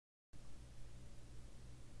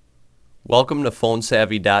Welcome to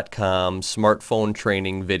PhoneSavvy.com smartphone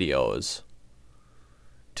training videos.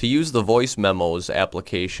 To use the Voice Memos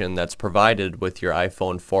application that's provided with your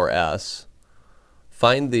iPhone 4S,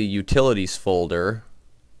 find the Utilities folder.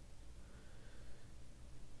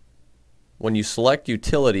 When you select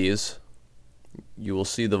Utilities, you will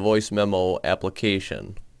see the Voice Memo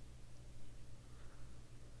application.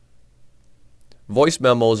 Voice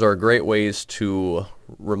memos are great ways to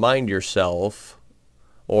remind yourself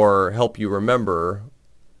or help you remember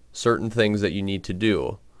certain things that you need to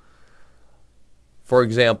do. For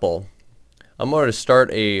example, I'm going to start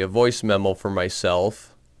a voice memo for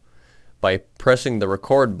myself by pressing the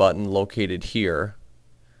record button located here.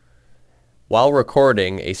 While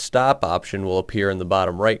recording, a stop option will appear in the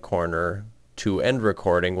bottom right corner to end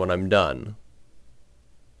recording when I'm done.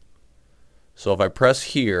 So if I press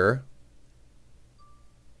here,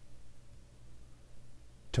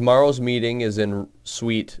 tomorrow's meeting is in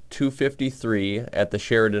Suite 253 at the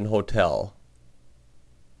Sheraton Hotel.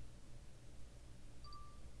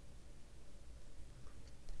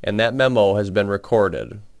 And that memo has been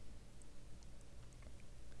recorded.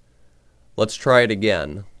 Let's try it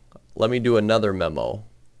again. Let me do another memo.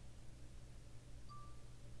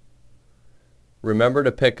 Remember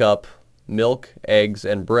to pick up milk, eggs,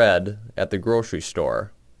 and bread at the grocery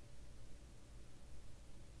store.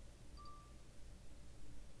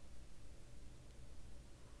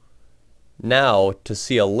 Now, to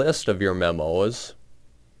see a list of your memos,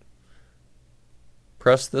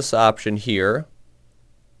 press this option here,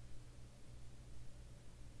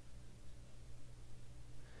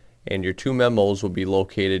 and your two memos will be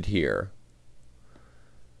located here.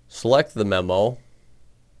 Select the memo,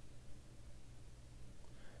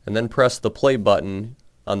 and then press the play button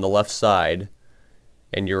on the left side,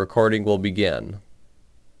 and your recording will begin.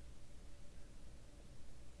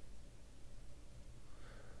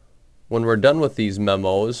 When we're done with these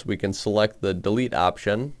memos, we can select the delete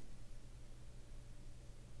option.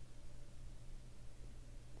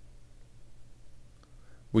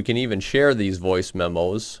 We can even share these voice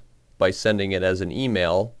memos by sending it as an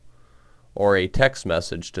email or a text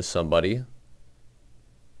message to somebody.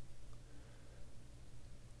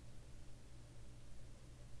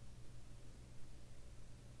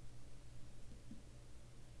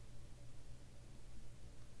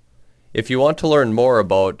 If you want to learn more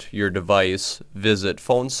about your device, visit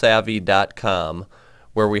PhoneSavvy.com,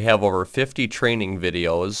 where we have over 50 training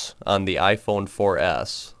videos on the iPhone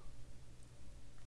 4S.